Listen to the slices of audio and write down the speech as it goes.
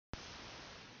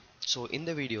So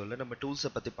இந்த வீடியோவில் நம்ம டூல்ஸை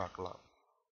பற்றி பார்க்கலாம்.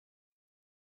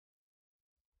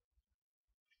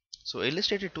 ஸோ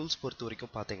Illustrator டூல்ஸ் பொறுத்த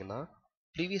வரைக்கும் பார்த்தீங்கன்னா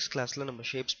ப்ரீவியஸ் கிளாஸில் நம்ம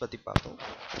ஷேப்ஸ் பற்றி பார்த்தோம்.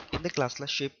 இந்த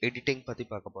கிளாஸில் ஷேப் எடிட்டிங் பற்றி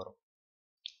பார்க்க போகிறோம்.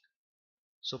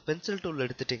 ஸோ பென்சில் டூல்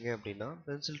எடுத்துட்டிங்க அப்படின்னா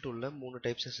பென்சில் டூலில் 3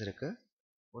 டைப்ஸஸ் இருக்குது.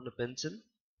 ஒன்று பென்சில்,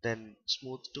 தென்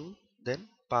ஸ்மூத் டூல், தென்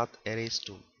பாத் எரேஸ்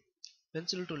டூல்.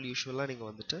 பென்சில் டூல் யூஸ்வலாக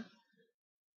நீங்கள் வந்துட்டு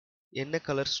என்ன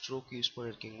கலர் ஸ்ட்ரோக் யூஸ்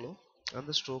பண்ணியிருக்கீங்களோ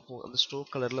அந்த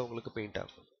ஸ்ட்ரோக் கலரில் உங்களுக்கு பெயிண்ட்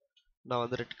ஆகும். நான்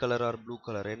வந்து red colour or blue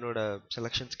colour என்னோட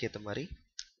செலெக்ஷன்ஸ்க்கு ஏற்ற மாதிரி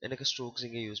எனக்கு ஸ்ட்ரோக்ஸ்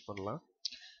இங்கே யூஸ் பண்ணலாம்.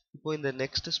 இப்போ இந்த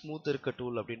நெக்ஸ்ட் ஸ்மூத் இருக்க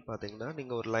டூல் அப்படின்னு பார்த்தீங்கன்னா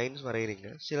நீங்கள் ஒரு லைன்ஸ் வரைகிறீங்க.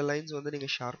 சில லைன்ஸ் வந்து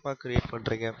நீங்கள் ஷார்ப்பாக க்ரியேட்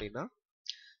பண்ணுறீங்க அப்படின்னா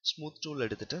ஸ்மூத் டூல்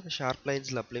எடுத்துகிட்டு அந்த ஷார்ப்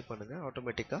லைன்ஸில் அப்ளை பண்ணுங்கள்.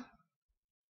 ஆட்டோமேட்டிக்காக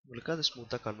உங்களுக்கு அது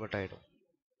ஸ்மூத்தாக கன்வெர்ட் ஆகிடும்.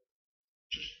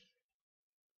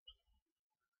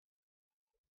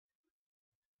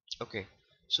 ஓகே,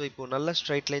 ஸோ இப்போ நல்ல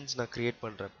ஸ்ட்ரைட் லைன்ஸ் நான் க்ரியேட்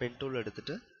பண்ணுறேன். பென் டூல்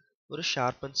எடுத்துகிட்டு ஒரு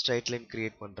sharp and straight line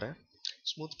create பண்ணுறேன்.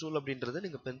 ஸ்மூத் டூல் அப்படின்றது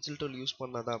நீங்கள் பென்சில் டூல் யூஸ்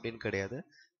பண்ணாதான் அப்படின்னு கிடையாது.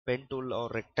 Pen tool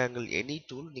R rectangle any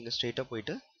tool நீங்கள் ஸ்ட்ரெயிட்டாக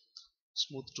போயிட்டு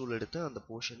ஸ்மூத் டூல் எடுத்து அந்த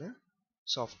போர்ஷனை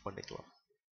சாஃப்ட் பண்ணிக்கலாம்.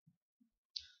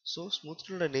 ஸோ ஸ்மூத்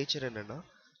டூலோட நேச்சர் என்னென்னா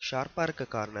ஷார்ப்பாக இருக்க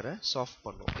கார்னரை சாஃப்ட்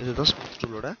பண்ணும். இதுதான் ஸ்மூத்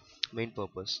டூலோட மெயின்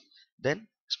பர்பஸ். தென்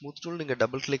ஸ்மூத் டூல் நீங்கள்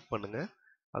டபுள் கிளிக் பண்ணுங்கள்,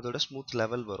 அதோட ஸ்மூத்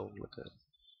லெவல் வரும் உங்களுக்கு.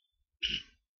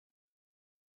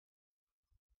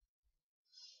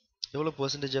 எவ்வளோ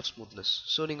பர்சன்டேஜ் ஆஃப் ஸ்மூத்னஸ்.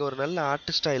 ஸோ நீங்கள் ஒரு நல்ல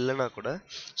ஆர்டிஸ்டாக இல்லைனா கூட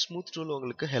ஸ்மூத் டூல்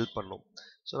உங்களுக்கு ஹெல்ப் பண்ணும்.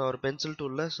 ஸோ நான் ஒரு பென்சில்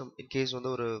டூலில் இன்கேஸ்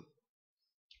வந்து ஒரு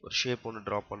ஷேப் ஒன்று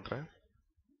ட்ரா பண்ணுறேன்.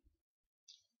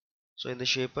 ஸோ இந்த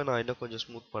ஷேப்பை நான் இன்னும் கொஞ்சம்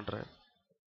ஸ்மூத் பண்ணுறேன்.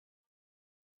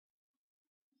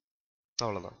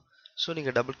 அவ்வளோதான். ஸோ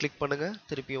நீங்கள் டபுள் கிளிக் பண்ணுங்கள்,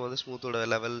 திருப்பியும் வந்து ஸ்மூத்தோட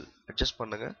லெவல் அட்ஜஸ்ட்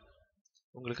பண்ணுங்கள்,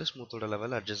 உங்களுக்கு ஸ்மூத்தோட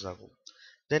லெவல் அட்ஜஸ்ட் ஆகும்.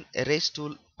 தென் எரேஸ்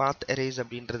டூல், பாத் எரேஸ்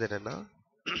அப்படின்றது என்னென்னா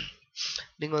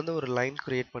நீங்கள் வந்து ஒரு லைன்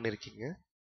க்ரியேட் பண்ணியிருக்கீங்க.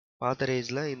 பாத்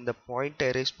எரேஸில் இந்த பாயிண்ட்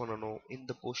எரேஸ் பண்ணணும்,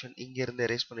 இந்த போர்ஷன் இங்கேருந்து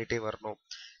எரேஸ் பண்ணிகிட்டே வரணும்,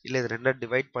 இல்லை இது ரெண்டாக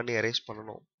டிவைட் பண்ணி எரேஸ்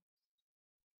பண்ணணும்.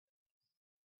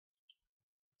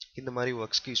 இந்த மாதிரி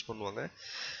ஒர்க்ஸ்க்கு யூஸ் பண்ணுவாங்க.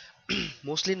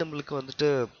 மோஸ்ட்லி நம்மளுக்கு வந்துட்டு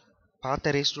பாத்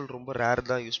எரேஸ் டூல் ரொம்ப ரேர்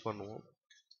தான் யூஸ் பண்ணுவோம்.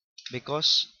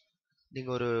 பிகாஸ்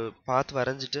நீங்கள் ஒரு பாத்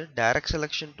வரைஞ்சிட்டு டைரக்ட்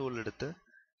செலெக்ஷன் டூல் எடுத்து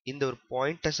இந்த ஒரு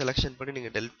பாயிண்ட்டை செலெக்ஷன் பண்ணி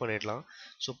நீங்கள் டெலிட் பண்ணிடலாம்.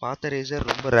 ஸோ பாத் எரேசர்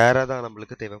ரொம்ப ரேராக தான்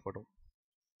நம்மளுக்கு தேவைப்படும்.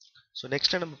 ஸோ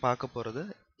நெக்ஸ்ட்டாக நம்ம பார்க்க போகிறது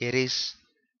எரேஸ்,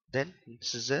 தென்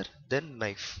சிசர், தென்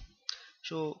நைஃப்.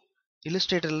 ஸோ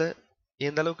இல்லுஸ்ட்ரேட்டரில்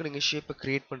எந்த அளவுக்கு நீங்கள் ஷேப்பை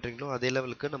க்ரியேட் பண்ணுறீங்களோ அதே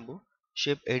லெவலுக்கு நம்ம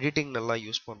ஷேப் எடிட்டிங் நல்லா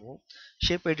யூஸ் பண்ணுவோம்.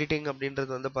 ஷேப் எடிட்டிங்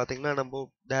அப்படின்றது வந்து பார்த்தீங்கன்னா நம்ம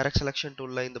டைரக்ட் செலெக்ஷன்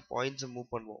டூலில் இந்த பாயிண்ட்ஸை மூவ்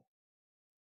பண்ணுவோம்,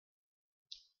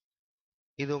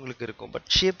 இது உங்களுக்கு இருக்கும். பட்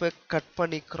ஷேப்பை கட்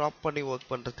பண்ணி க்ராப் பண்ணி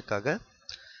ஒர்க் பண்ணுறதுக்காக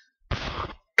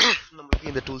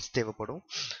நம்மளுக்கு இந்த டூல்ஸ் தேவைப்படும்.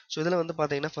 ஸோ இதில் வந்து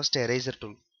பார்த்தீங்கன்னா ஃபர்ஸ்ட் எரேசர்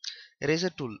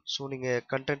டூல். ஸோ நீங்கள்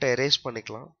கண்டென்ட்டை எரேஸ்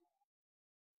பண்ணிக்கலாம்.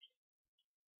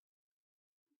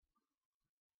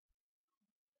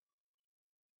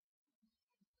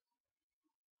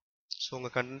 ஸோ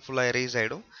உங்கள் கண்டென்ட் ஃபுல்லாக எரேஸ்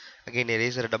ஆகிடும். அகைன்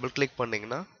எரேசரை டபுள் கிளிக்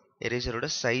பண்ணிங்கன்னா எரேசரோட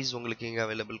சைஸ் உங்களுக்கு இங்கே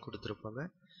அவைலபிள் கொடுத்துருப்பாங்க.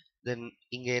 தென்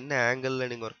இங்கே என்ன ஆங்கிளில்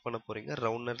நீங்கள் ஒர்க் பண்ண போகிறீங்க,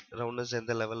 ரவுண்ட்னஸ்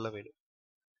எந்த லெவலில் வேணும்.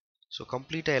 ஸோ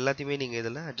கம்ப்ளீட்டாக எல்லாத்தையுமே நீங்கள்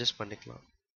இதில் அட்ஜஸ்ட் பண்ணிக்கலாம்.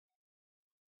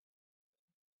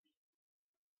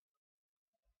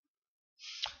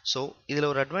 ஸோ இதில்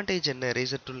ஒரு அட்வான்டேஜ் என்ன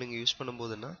எரேசர் டூல் நீங்கள் யூஸ்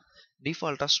பண்ணும்போதுன்னா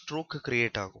டிஃபால்ட்டாக ஸ்ட்ரோக்கு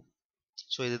க்ரியேட் ஆகும்.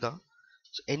 ஸோ இதுதான்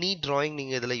எனி ட்ராயிங்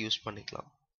நீங்கள் இதில் யூஸ் பண்ணிக்கலாம்.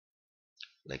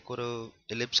 லைக் ஒரு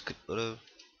எலிப்ஸ்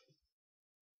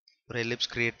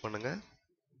க்ரியேட் பண்ணுங்கள்.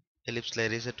 எலிப்ஸில்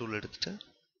எரேசர் டூல் எடுத்துகிட்டு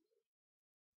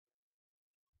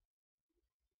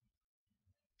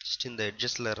ஜஸ்ட் இந்த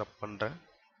எட்ஜஸில் ரப் பண்ணுறேன்.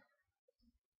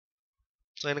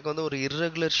 ஸோ எனக்கு வந்து ஒரு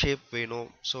இர்ரெகுலர் ஷேப்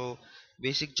வேணும். ஸோ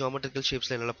பேசிக் ஜியோமெட்ரிக்கல்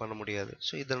ஷேப்ஸில் என்னால் பண்ண முடியாது.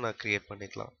 ஸோ இதை நான் க்ரியேட்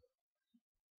பண்ணிக்கலாம்.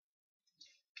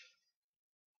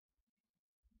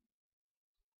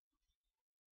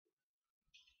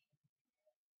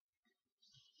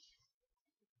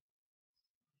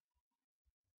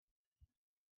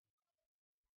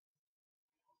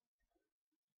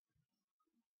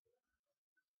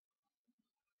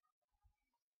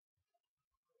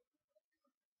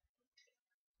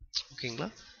 ஓகேங்களா?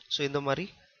 ஸோ இந்த மாதிரி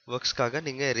ஒர்க்ஸ்க்காக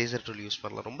நீங்கள் எரேசர் டூல் யூஸ்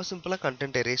பண்ணலாம். ரொம்ப சிம்பிளாக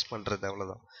கண்டென்ட் எரேஸ் பண்ணுறது,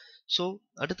 அவ்வளோதான். ஸோ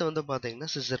அடுத்து வந்து பார்த்தீங்கன்னா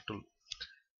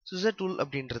சிசர் டூல்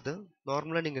அப்படின்றது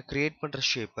நார்மலாக நீங்கள் க்ரியேட் பண்ணுற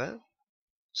ஷேப்பை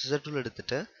சிசர் டூல்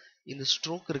எடுத்துகிட்டு இந்த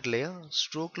ஸ்ட்ரோக் இருக்கு இல்லையா,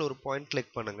 ஸ்ட்ரோக்கில் ஒரு பாயிண்ட்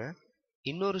கிளிக் பண்ணுங்கள்,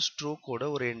 இன்னொரு ஸ்ட்ரோக்கோட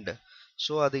ஒரு எண்டு.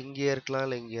 ஸோ அது இங்கேயே இருக்கலாம்,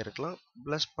 இல்லை இங்கேயே இருக்கலாம்.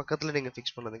 ப்ளஸ் பக்கத்தில் நீங்கள்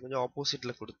ஃபிக்ஸ் பண்ணது கொஞ்சம்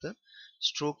ஆப்போசிட்டில் கொடுத்து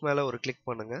ஸ்ட்ரோக் மேலே ஒரு கிளிக்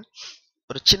பண்ணுங்கள்.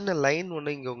 ஒரு சின்ன லைன்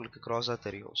ஒன்று இங்கே உங்களுக்கு க்ராஸாக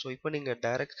தெரியும். ஸோ இப்போ நீங்கள்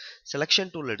டைரக்ட் செலெக்ஷன்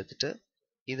டூல் எடுத்துகிட்டு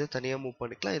இதை தனியாக மூவ்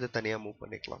பண்ணிக்கலாம், இதை தனியாக மூவ்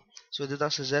பண்ணிக்கலாம். ஸோ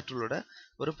இதுதான் சிசர் டூலோட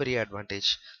ஒரு பெரிய அட்வான்டேஜ்.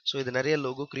 ஸோ இது நிறைய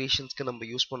லோகோ கிரியேஷன்ஸ்க்கு நம்ம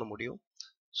யூஸ் பண்ண முடியும்.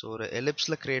 ஸோ ஒரு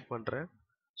எலிப்ஸில் கிரியேட் பண்ணுறேன்.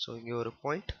 ஸோ இங்கே ஒரு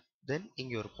பாயிண்ட், தென்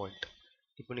இங்கே ஒரு பாயிண்ட்.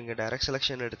 இப்போ நீங்கள் டைரக்ட்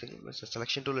செலெக்ஷன் எடுத்தீங்கன்னா,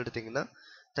 செலெக்ஷன் டூல் எடுத்தீங்கன்னா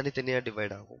தனித்தனியாக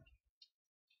டிவைட் ஆகும்.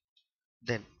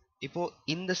 தென் இப்போ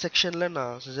இந்த செக்ஷனில்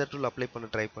நான் சிசர் டூல் அப்ளை பண்ண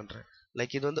ட்ரை பண்ணுறேன்.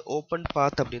 லைக் இது வந்து ஓப்பன்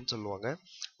பாத் அப்படின்னு சொல்லுவாங்க.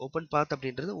 ஓப்பன் பாத்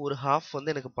அப்படின்றது ஒரு ஹாஃப்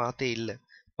வந்து எனக்கு பாத்தே இல்லை,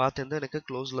 பார்த்து எனக்கு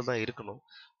க்ளோஸில் தான் இருக்கணும்.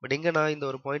 பட் இங்கே நான் இந்த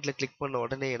ஒரு பாயிண்டில் கிளிக் பண்ண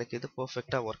உடனே எனக்கு இது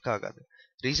பர்ஃபெக்டாக ஒர்க் ஆகாது.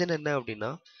 ரீசன் என்ன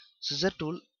அப்படின்னா, சிசர்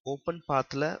டூல் ஓப்பன்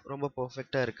பாத்தில் ரொம்ப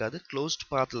பர்ஃபெக்டாக இருக்காது, க்ளோஸ்ட்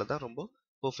பாத்தில் தான் ரொம்ப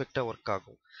பர்ஃபெக்டாக ஒர்க்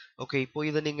ஆகும். ஓகே, இப்போ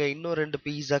இதை நீங்கள் இன்னும் 2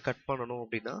 பீஸாக கட் பண்ணணும்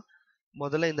அப்படின்னா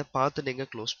முதல்ல இந்த பாத்து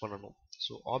நீங்கள் க்ளோஸ் பண்ணணும்.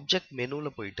 ஸோ ஆப்ஜெக்ட்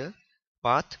மெனுவில் போயிட்டு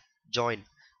பாத் ஜாயின்,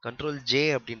 கண்ட்ரோல் ஜே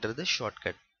அப்படின்றது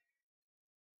ஷார்ட்கட்.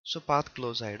 ஸோ பாத்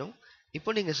க்ளோஸ் ஆகிடும். இப்போ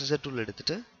நீங்கள் சிசர் டூல்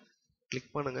எடுத்துகிட்டு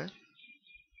கிளிக் பண்ணுங்கள்.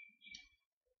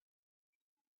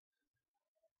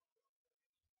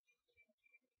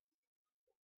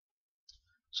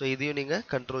 ஸோ இதையும் நீங்கள்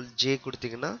கண்ட்ரோல் ஜே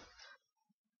கொடுத்தீங்கன்னா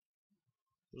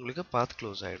உங்களுக்கு பாத்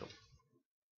க்ளோஸ் ஆகிடும்.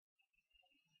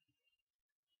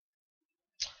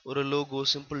 ஒரு லோகோ,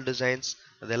 சிம்பிள் டிசைன்ஸ்,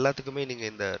 அது எல்லாத்துக்குமே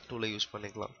நீங்கள் இந்த டூலை யூஸ்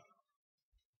பண்ணிக்கலாம்.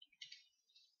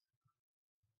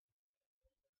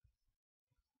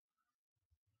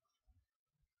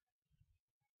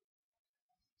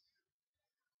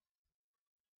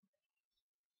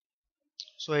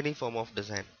 So any form of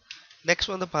design.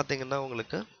 Next வந்து பார்த்தீங்கன்னா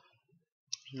உங்களுக்கு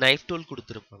நைஃப் டூல்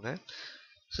கொடுத்துருப்பாங்க.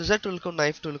 சிசர் டூலுக்கும்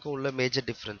நைஃப் டூலுக்கும் உள்ள major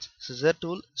difference, scissor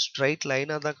tool straight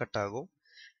லைனாக தான் கட் ஆகும்.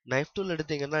 நைஃப் டூல்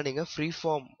எடுத்தீங்கன்னா நீங்கள் ஃப்ரீ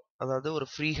ஃபார்ம், அதாவது ஒரு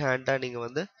ஃப்ரீ ஹேண்டாக நீங்கள்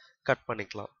வந்து கட்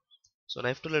பண்ணிக்கலாம். ஸோ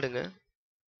நைஃப் டூல் எடுங்க.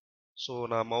 ஸோ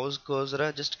நான் மவுஸ் கர்சரை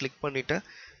ஜஸ்ட் கிளிக் பண்ணிவிட்டு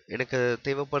எனக்கு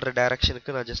தேவைப்படுற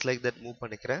டைரக்ஷனுக்கு நான் ஜஸ்ட் லைக் தட் மூவ்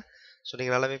பண்ணிக்கிறேன். ஸோ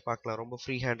நீங்கள் நல்லாவே பார்க்கலாம், ரொம்ப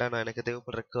ஃப்ரீ ஹேண்டாக நான் எனக்கு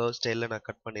தேவைப்படுற கர்வ் ஸ்டைலில் நான்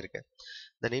கட் பண்ணியிருக்கேன்.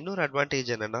 தென் இன்னொரு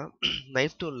அட்வான்டேஜ் என்னென்னா,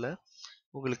 நைஃப் டூலில்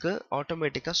உங்களுக்கு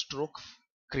ஆட்டோமேட்டிக்காக ஸ்ட்ரோக்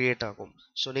க்ரியேட் ஆகும்.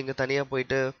 ஸோ நீங்கள் தனியாக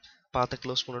போயிட்டு பார்த்து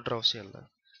க்ளோஸ் பண்ணுற அவசியம் இல்லை.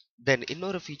 தென்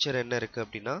இன்னொரு ஃபீச்சர் என்ன இருக்குது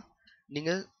அப்படின்னா,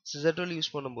 நீங்கள் சிசர் டூல்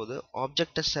யூஸ் பண்ணும்போது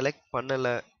ஆப்ஜெக்டை செலக்ட்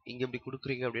பண்ணலை, இங்கே இப்படி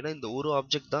கொடுக்குறீங்க அப்படின்னா இந்த ஒரு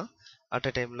ஆப்ஜெக்ட் தான் அட்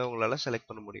அ டைமில் உங்களால் செலக்ட்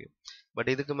பண்ண முடியும்.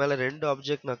 பட் இதுக்கு மேலே 2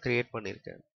 ஆப்ஜெக்ட் நான் க்ரியேட்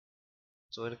பண்ணியிருக்கேன்.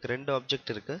 ஸோ எனக்கு 2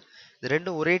 ஆப்ஜெக்ட் இருக்குது. இது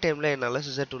ரெண்டும் ஒரே டைமில் என்னால்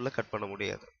சிசர் டூலில் கட் பண்ண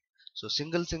முடியாது. ஸோ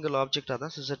சிங்கிள் ஆப்ஜெக்டாக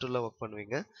தான் சிசர் டூலில் ஒர்க்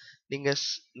பண்ணுவீங்க. நீங்கள்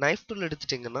நைஃப் டூல்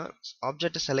எடுத்துட்டிங்கன்னா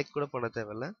ஆப்ஜெக்டை செலக்ட் கூட பண்ண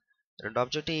தேவையில்ல. 2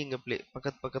 ஆப்ஜெக்டையும் இங்கே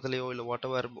பக்கத்துலேயோ இல்லை வாட்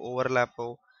எவர் ஓவர்லேப்போ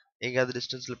எங்கேயாவது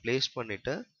டிஸ்டன்ஸில் பிளேஸ்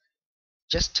பண்ணிவிட்டு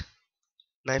ஜஸ்ட்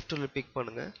நைஃப் டூல் பிக்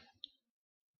பண்ணுங்க.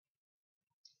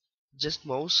 ஜஸ்ட்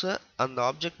மவுஸை அந்த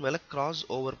ஆப்ஜெக்ட் மேலே கிராஸ்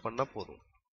ஓவர் பண்ணால் போதும்.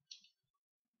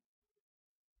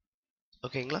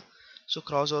 ஓகேங்களா? ஸோ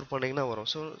கிராஸ் ஓவர் பண்ணிங்கன்னா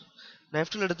வரும். ஸோ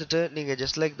நைஃப் டூல் எடுத்துகிட்டு நீங்கள்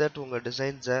ஜஸ்ட் லைக் தட் உங்கள்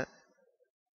டிசைன்ஸை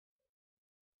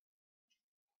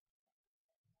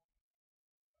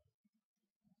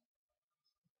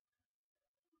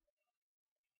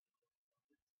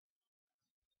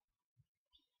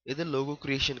இது லோகோ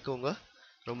கிரியேஷனுக்கு உங்கள்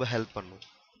ரொம்ப ஹெல்ப் பண்ணும்.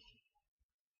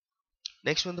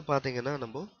 நெக்ஸ்ட் வந்து பார்த்தீங்கன்னா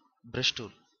நம்ம ப்ரஷ்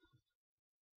டூல்.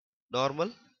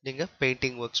 நார்மல் நீங்கள்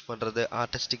பெயிண்டிங் ஒர்க்ஸ் பண்ணுறது,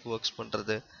 ஆர்டிஸ்டிக் ஒர்க்ஸ்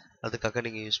பண்ணுறது, அதுக்காக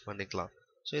நீங்கள் யூஸ் பண்ணிக்கலாம்.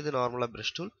 ஸோ இது நார்மலாக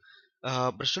ப்ரஷ் டூல்.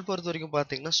 ப்ரஷ் டூல் பொறுத்த வரைக்கும்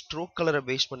பார்த்தீங்கன்னா ஸ்ட்ரோக் கலரை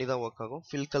பேஸ் பண்ணி தான் ஒர்க் ஆகும்,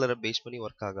 ஃபில் கலரை பேஸ் பண்ணி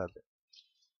ஒர்க் ஆகாது.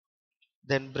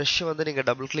 தென் ப்ரஷ்ஷை வந்து நீங்கள்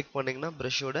டபுள் கிளிக் பண்ணிங்கன்னா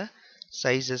ப்ரஷ்ஷோட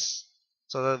சைஸஸ்,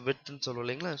 ஸோ அதாவது விட்த்ன்னு சொல்லுவோம்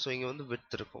இல்லைங்களா, ஸோ இங்கே வந்து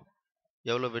விட்த் இருக்கும்,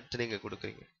 எவ்வளோ விட்த் நீங்கள்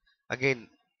கொடுக்குறீங்க. அகெயின்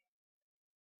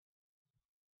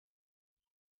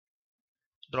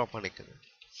ட்ரா பண்ணிக்கோங்க.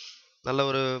 நல்ல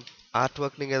ஒரு ஆர்ட்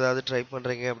ஒர்க் நீங்கள் ஏதாவது ட்ரை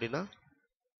பண்ணுறீங்க அப்படின்னா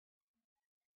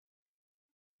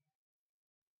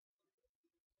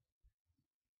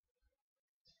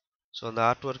ஸோ அந்த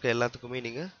ஆர்ட் ஒர்க் எல்லாத்துக்குமே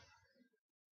நீங்கள்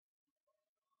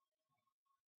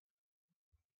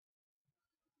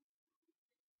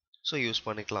ஸோ யூஸ்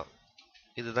பண்ணிக்கலாம்.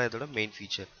 இதுதான் இதோட main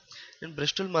feature. And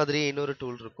brush tool மாதிரியே இன்னொரு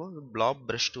டூல் இருக்கும், பிளாப்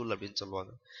ப்ரஷ் டூல் அப்படின்னு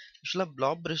சொல்லுவாங்க. ஆக்சுவலாக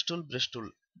பிளாப் ப்ரஷ்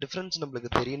டூல் டிஃப்ரென்ஸ் நம்மளுக்கு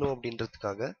தெரியணும்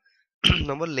அப்படின்றதுக்காக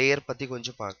நம்ம லேயர் பற்றி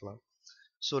கொஞ்சம் பார்க்கலாம்.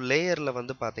 ஸோ லேயரில்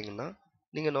வந்து பார்த்தீங்கன்னா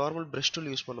நீங்கள் நார்மல் ப்ரஷ் டூல்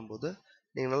யூஸ் பண்ணும்போது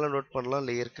நீங்கள் நல்லா நோட் பண்ணலாம்,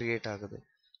 லேயர் க்ரியேட் ஆகுது.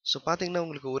 ஸோ பார்த்தீங்கன்னா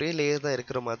உங்களுக்கு ஒரே லேயர் தான்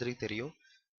இருக்கிற மாதிரி தெரியும்.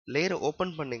 லேயரை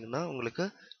ஓப்பன் பண்ணிங்கன்னா உங்களுக்கு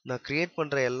நான் க்ரியேட்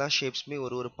பண்ணுற எல்லா ஷேப்ஸுமே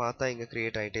ஒரு பாத்தாக இங்கே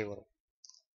க்ரியேட் ஆகிட்டே வரும்.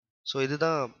 ஸோ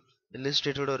இதுதான்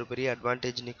இல்லஸ்ட்ரேட்டரோட ஒரு பெரிய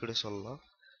அட்வான்டேஜ்னு கூட சொல்லலாம்.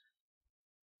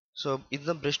 ஸோ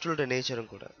இதுதான் ப்ரஷ் டூலோட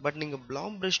நேச்சரும் கூட. பட் நீங்கள்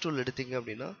பிளாப் ப்ரஷ் டூல் எடுத்தீங்க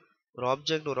அப்படின்னா ஒரு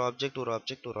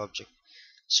ஆப்ஜெக்ட்.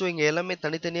 ஸோ இங்கே எல்லாமே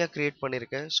தனித்தனியாக க்ரியேட்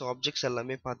பண்ணியிருக்கேன். ஸோ ஆப்ஜெக்ட்ஸ்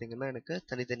எல்லாமே பார்த்தீங்கன்னா எனக்கு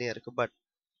தனித்தனியாக இருக்குது. பட்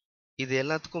இது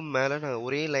எல்லாத்துக்கும் மேலே நான்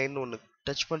ஒரே லைன் ஒன்று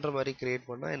டச் பண்ணுற மாதிரி க்ரியேட்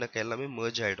பண்ணால் எனக்கு எல்லாமே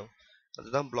மெர்ஜ் ஆகிடும்.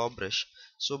 அதுதான் flap brush.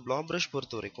 So flap brush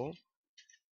பொறுத்த வரைக்கும்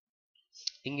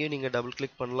இங்கேயும் நீங்கள் டபுள்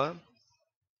கிளிக் பண்ணலாம்,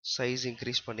 சைஸ்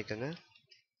இன்க்ரீஸ் பண்ணிக்கோங்க.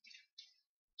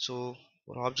 ஸோ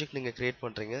ஒரு ஆப்ஜெக்ட் நீங்கள் க்ரியேட்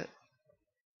பண்ணுறீங்க,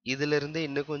 இதிலிருந்து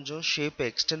இன்னும் கொஞ்சம் ஷேப்பை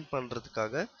எக்ஸ்டெண்ட்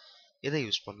பண்ணுறதுக்காக இதை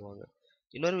யூஸ் பண்ணுவாங்க.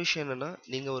 இன்னொரு விஷயம் என்னென்னா,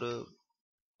 நீங்கள் ஒரு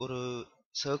ஒரு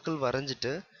சர்க்கிள்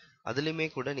வரைஞ்சிட்டு அதுலேயுமே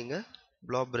கூட நீங்கள்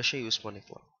பிளாப் ப்ரஷ்ஷை யூஸ்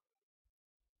பண்ணிக்கலாம்.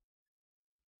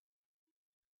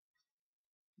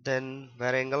 தென்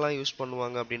வேறு எங்கெல்லாம் யூஸ்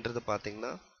பண்ணுவாங்க அப்படின்றத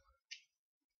பார்த்தீங்கன்னா,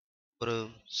 ஒரு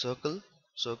சர்க்கிள்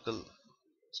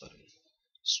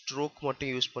ஸ்ட்ரோக்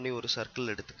மட்டும் யூஸ் பண்ணி ஒரு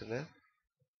சர்க்கிள் எடுத்துக்கோங்க.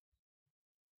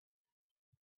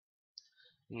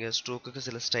 இங்கே ஸ்ட்ரோக்குக்கு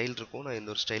சில ஸ்டைல் இருக்கும், நான்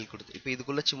இந்த ஒரு ஸ்டைல் கொடுத்து இப்போ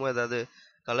இதுக்குள்ளே சும்மா ஏதாவது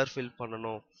கலர் ஃபில்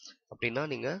பண்ணணும் அப்படின்னா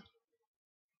நீங்கள்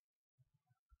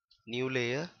நியூ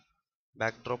லேயர்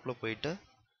பேக்ட்ராப்பில் போயிட்டு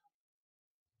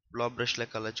பிளாப்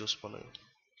ப்ரஷில் கலர் சூஸ் பண்ணுங்க.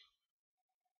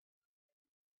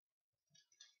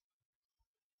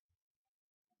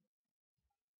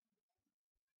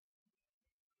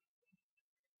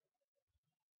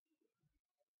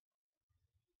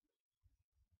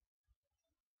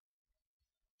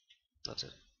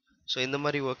 ஸோ இந்த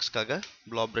மாதிரி ஒர்க்ஸ்க்காக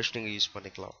பிளாப் ப்ரஷ் நீங்கள் யூஸ்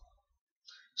பண்ணிக்கலாம்.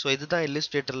 ஸோ இதுதான்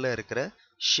இல்லஸ்ட்ரேட்டரில் இருக்கிற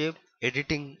ஷேப்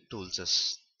எடிட்டிங் டூல்ஸஸ்.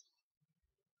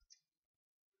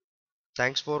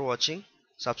 தேங்க்ஸ் ஃபார் வாட்சிங்.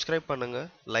 சப்ஸ்கிரைப் பண்ணுங்கள்,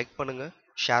 லைக் பண்ணுங்கள்,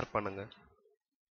 ஷேர் பண்ணுங்கள்.